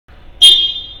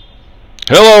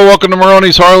Hello, welcome to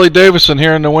Maroney's Harley-Davidson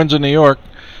here in New Windsor, New York.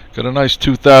 Got a nice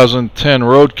 2010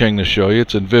 Road King to show you.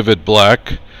 It's in vivid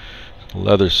black.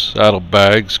 Leather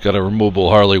saddlebags. Got a removable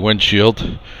Harley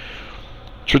windshield.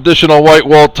 Traditional white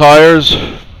wall tires.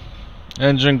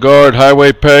 Engine guard,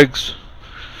 highway pegs.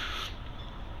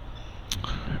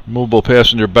 Removable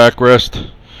passenger backrest.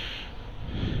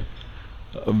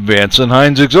 Vance &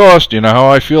 Hines exhaust. You know how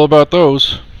I feel about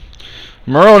those.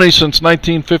 Maroney since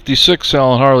 1956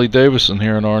 selling Harley-Davidson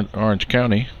here in Orange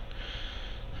County.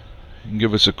 You can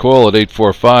give us a call at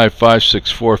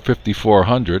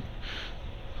 845-564-5400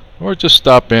 or just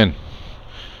stop in.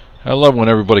 I love when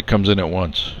everybody comes in at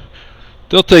once.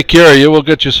 They'll take care of you. We'll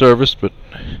get you serviced, but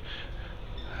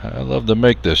I love to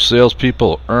make the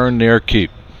salespeople earn their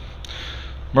keep.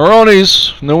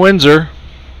 Maroney's, New Windsor.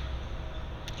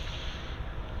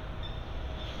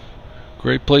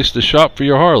 Great place to shop for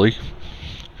your Harley.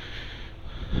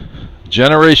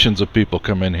 Generations of people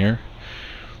come in here.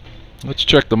 Let's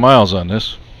check the miles on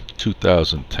this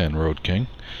 2010 Road King.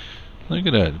 Look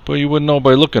at that. Boy, you wouldn't know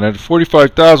by looking at it.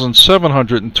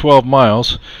 45,712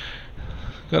 miles.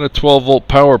 Got a 12-volt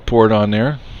power port on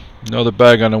there. Another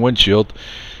bag on the windshield.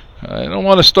 I don't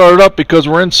want to start it up because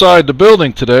we're inside the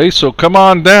building today, so come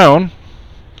on down.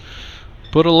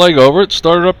 Put a leg over it.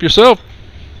 Start it up yourself.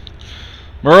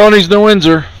 Maroney's, New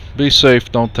Windsor. Be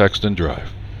safe. Don't text and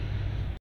drive.